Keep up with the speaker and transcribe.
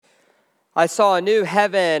I saw a new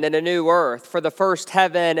heaven and a new earth, for the first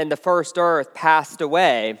heaven and the first earth passed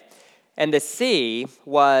away, and the sea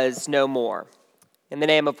was no more. In the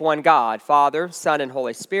name of one God, Father, Son, and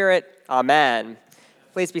Holy Spirit, amen.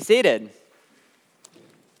 Please be seated.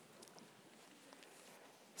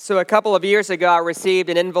 So a couple of years ago, I received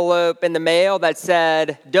an envelope in the mail that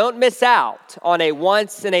said, "Don't miss out on a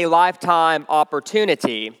once-in-a-lifetime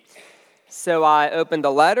opportunity." So I opened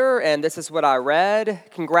the letter, and this is what I read.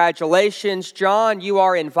 "Congratulations, John, you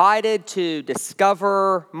are invited to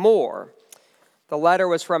discover more." The letter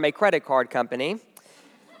was from a credit card company.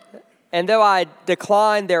 And though I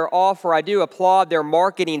declined their offer, I do applaud their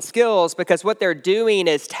marketing skills, because what they're doing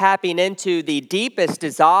is tapping into the deepest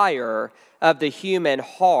desire of the human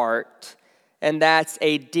heart, and that's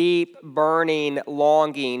a deep, burning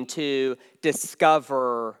longing to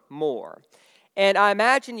discover more. And I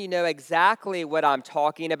imagine you know exactly what I'm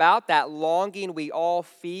talking about, that longing we all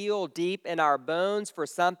feel deep in our bones for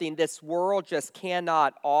something this world just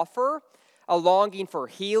cannot offer, a longing for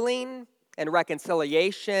healing and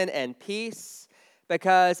reconciliation and peace,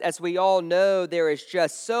 because as we all know, there is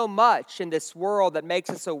just so much in this world that makes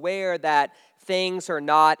us aware that things are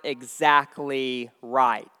not exactly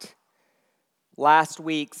right. Last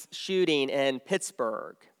week's shooting in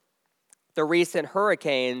Pittsburgh, the recent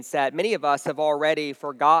hurricanes that many of us have already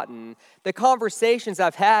forgotten, the conversations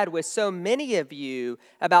I've had with so many of you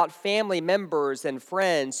about family members and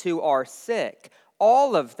friends who are sick,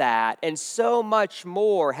 all of that and so much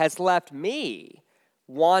more has left me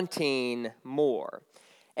wanting more.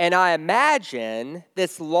 And I imagine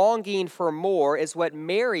this longing for more is what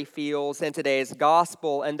Mary feels in today's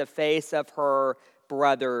gospel in the face of her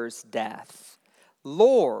brother's death.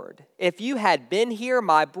 "Lord, if you had been here,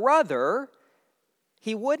 my brother,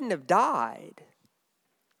 he wouldn't have died."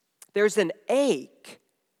 There's an ache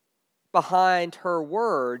behind her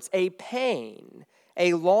words, a pain,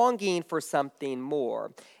 a longing for something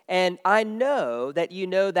more. And I know that you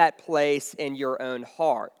know that place in your own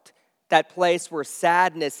heart, that place where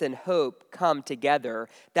sadness and hope come together,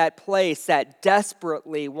 that place that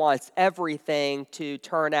desperately wants everything to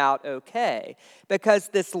turn out okay. Because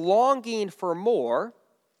this longing for more,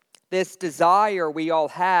 this desire we all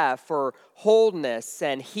have for wholeness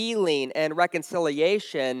and healing and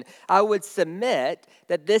reconciliation, I would submit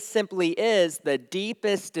that this simply is the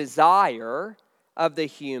deepest desire of the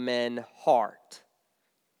human heart.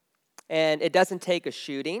 And it doesn't take a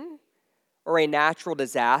shooting or a natural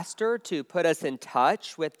disaster to put us in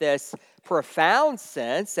touch with this profound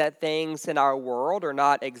sense that things in our world are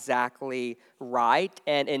not exactly right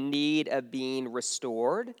and in need of being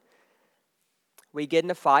restored. We get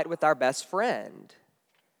in a fight with our best friend.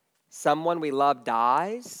 Someone we love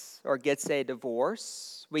dies or gets a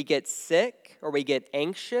divorce. We get sick or we get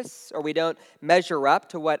anxious or we don't measure up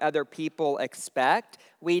to what other people expect.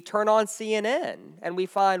 We turn on CNN and we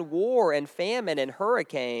find war and famine and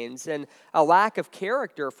hurricanes and a lack of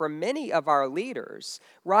character from many of our leaders,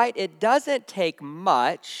 right? It doesn't take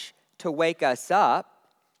much to wake us up,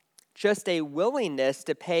 just a willingness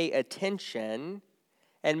to pay attention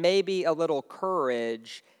and maybe a little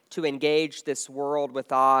courage to engage this world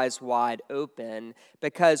with eyes wide open,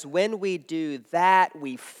 because when we do that,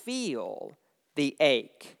 we feel the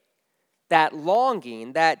ache, that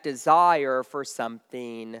longing, that desire for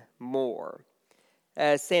something more.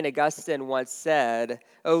 As St. Augustine once said,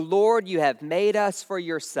 "O Lord, you have made us for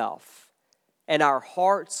yourself, and our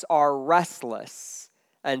hearts are restless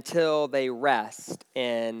until they rest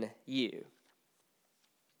in you."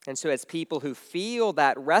 And so as people who feel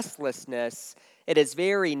that restlessness, it is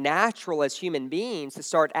very natural as human beings to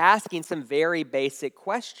start asking some very basic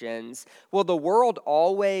questions. Will the world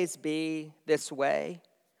always be this way?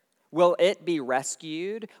 Will it be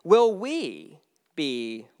rescued? Will we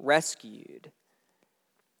be rescued?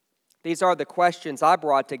 These are the questions I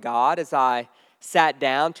brought to God as I sat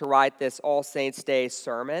down to write this All Saints' Day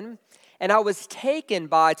sermon. And I was taken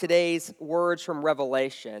by today's words from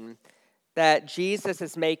Revelation that Jesus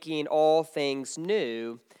is making all things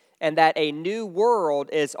new, and that a new world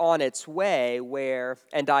is on its way where,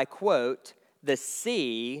 and I quote, "the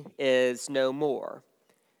sea is no more."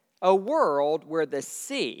 A world where the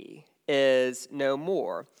sea is no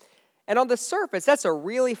more. And on the surface, that's a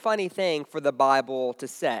really funny thing for the Bible to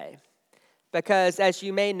say, because as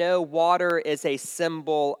you may know, water is a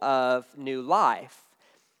symbol of new life.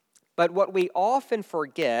 But what we often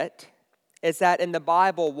forget is that in the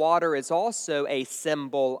Bible, water is also a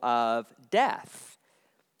symbol of death.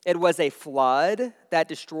 It was a flood that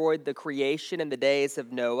destroyed the creation in the days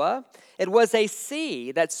of Noah. It was a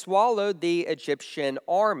sea that swallowed the Egyptian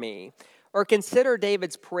army. Or consider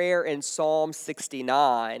David's prayer in Psalm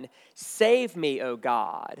 69, "Save me, O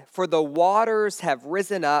God, for the waters have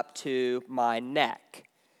risen up to my neck."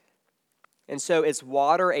 And so is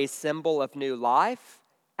water a symbol of new life?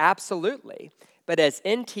 Absolutely. But as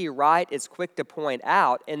N.T. Wright is quick to point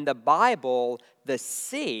out, in the Bible, the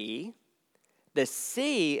sea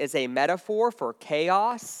is a metaphor for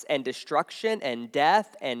chaos and destruction and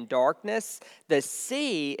death and darkness. The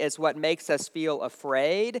sea is what makes us feel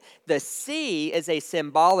afraid. The sea is a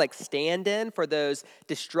symbolic stand-in for those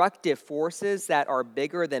destructive forces that are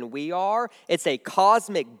bigger than we are. It's a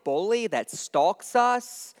cosmic bully that stalks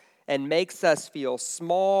us and makes us feel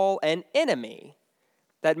small, an enemy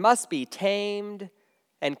that must be tamed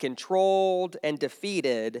and controlled and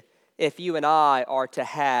defeated if you and I are to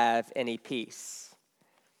have any peace.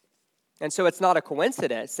 And so it's not a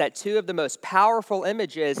coincidence that two of the most powerful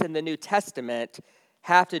images in the New Testament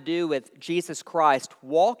have to do with Jesus Christ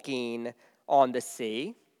walking on the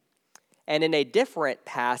sea, and in a different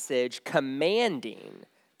passage, commanding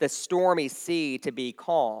the stormy sea to be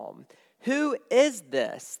calm. Who is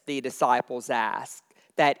this, the disciples asked,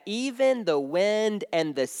 that even the wind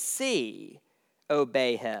and the sea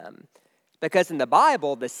obey him? Because in the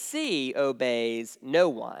Bible, the sea obeys no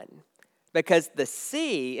one. Because the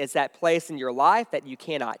sea is that place in your life that you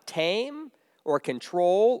cannot tame or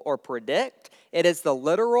control or predict. It is the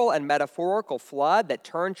literal and metaphorical flood that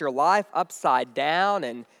turns your life upside down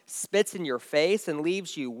and spits in your face and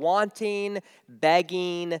leaves you wanting,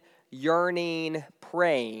 begging, yearning,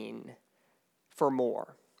 praying for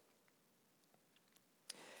more.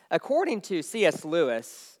 According to C.S.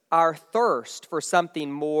 Lewis, our thirst for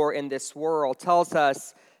something more in this world tells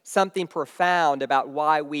us something profound about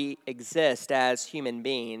why we exist as human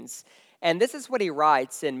beings. And this is what he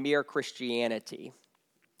writes in Mere Christianity.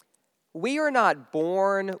 We are not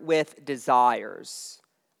born with desires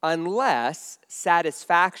unless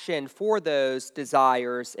satisfaction for those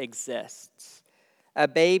desires exists. A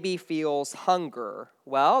baby feels hunger.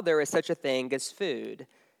 Well, there is such a thing as food.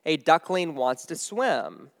 A duckling wants to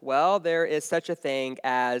swim. Well, there is such a thing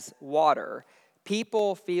as water.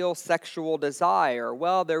 People feel sexual desire.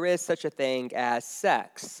 Well, there is such a thing as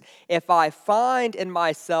sex. If I find in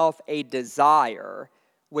myself a desire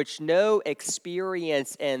which no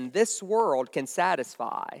experience in this world can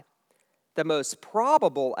satisfy, the most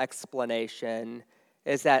probable explanation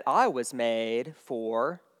is that I was made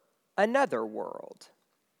for another world.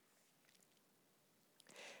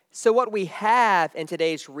 So what we have in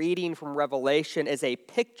today's reading from Revelation is a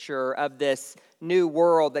picture of this new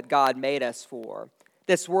world that God made us for.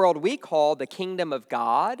 This world we call the kingdom of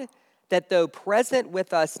God, that though present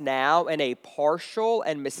with us now in a partial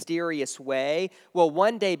and mysterious way, will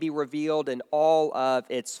one day be revealed in all of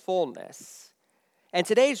its fullness. And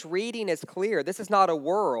today's reading is clear. This is not a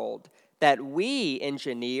world that we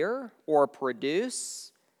engineer or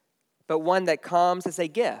produce, but one that comes as a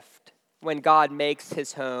gift when God makes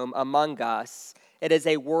his home among us. It is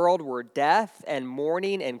a world where death and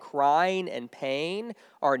mourning and crying and pain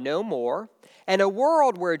are no more, and a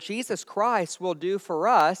world where Jesus Christ will do for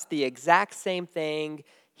us the exact same thing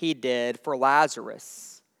he did for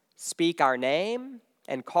Lazarus: speak our name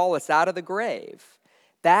and call us out of the grave.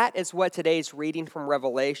 That is what today's reading from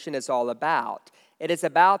Revelation is all about. It is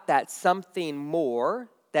about that something more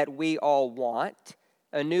that we all want,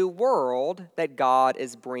 a new world that God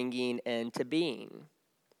is bringing into being.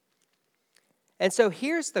 And so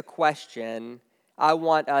here's the question I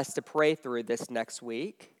want us to pray through this next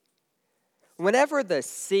week. Whenever the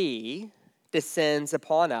sea descends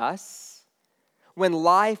upon us, when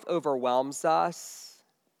life overwhelms us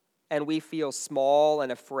and we feel small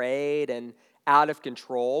and afraid and out of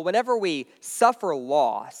control, whenever we suffer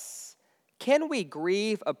loss, can we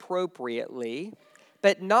grieve appropriately,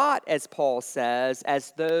 but not, as Paul says,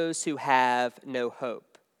 as those who have no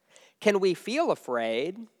hope? Can we feel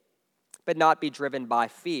afraid, but not be driven by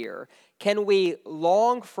fear? Can we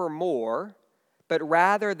long for more, but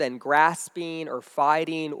rather than grasping or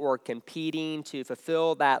fighting or competing to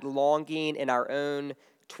fulfill that longing in our own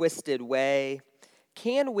twisted way,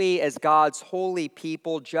 can we, as God's holy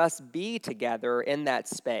people, just be together in that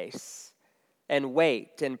space and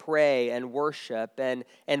wait and pray and worship and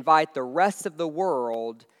invite the rest of the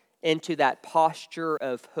world into that posture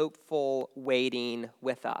of hopeful waiting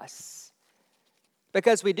with us?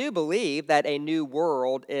 Because we do believe that a new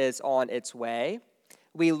world is on its way.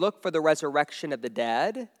 We look for the resurrection of the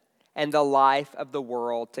dead and the life of the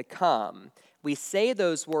world to come. We say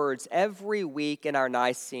those words every week in our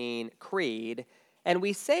Nicene Creed, and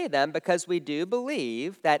we say them because we do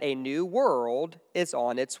believe that a new world is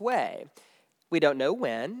on its way. We don't know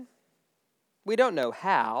when, we don't know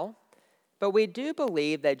how, But we do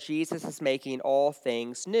believe that Jesus is making all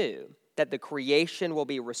things new, that the creation will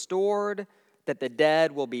be restored, that the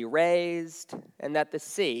dead will be raised, and that the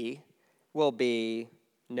sea will be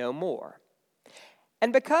no more.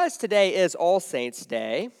 And because today is All Saints'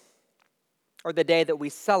 Day, or the day that we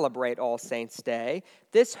celebrate All Saints' Day,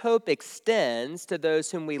 this hope extends to those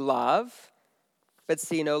whom we love but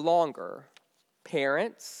see no longer.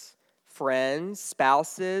 Parents, friends,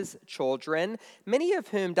 spouses, children, many of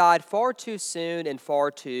whom died far too soon and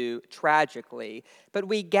far too tragically. But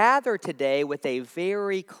we gather today with a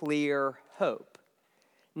very clear hope,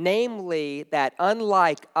 namely that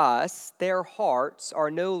unlike us, their hearts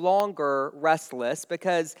are no longer restless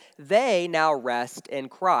because they now rest in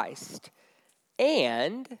Christ,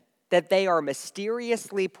 and that they are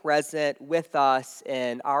mysteriously present with us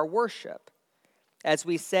in our worship. As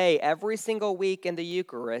we say every single week in the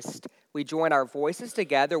Eucharist, we join our voices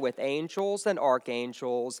together with angels and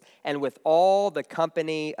archangels and with all the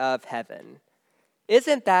company of heaven.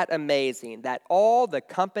 Isn't that amazing that all the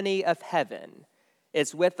company of heaven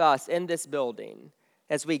is with us in this building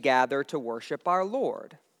as we gather to worship our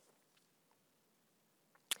Lord?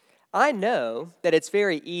 I know that it's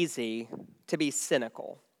very easy to be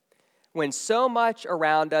cynical when so much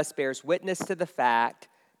around us bears witness to the fact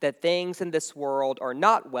that things in this world are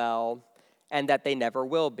not well and that they never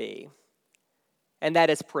will be. And that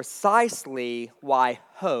is precisely why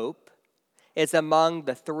hope is among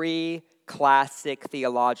the three classic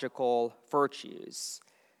theological virtues.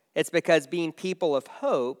 It's because being people of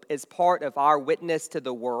hope is part of our witness to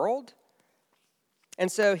the world.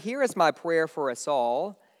 And so here is my prayer for us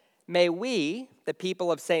all. May we, the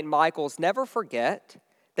people of St. Michael's, never forget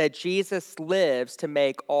that Jesus lives to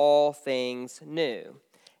make all things new,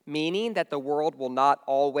 meaning that the world will not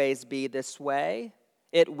always be this way.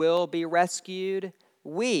 It will be rescued.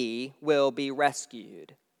 We will be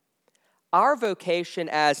rescued. Our vocation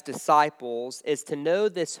as disciples is to know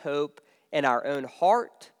this hope in our own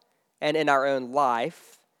heart and in our own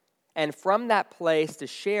life, and from that place to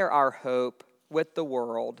share our hope with the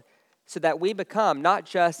world so that we become not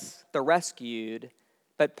just the rescued,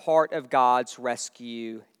 but part of God's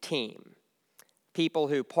rescue team. People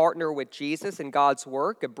who partner with Jesus in God's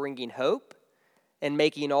work of bringing hope and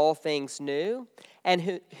making all things new,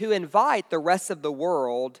 and who invite the rest of the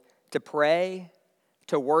world to pray,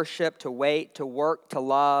 to worship, to wait, to work, to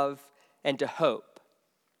love, and to hope.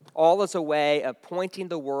 All as a way of pointing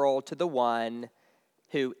the world to the one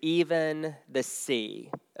who even the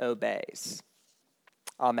sea obeys.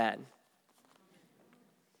 Amen.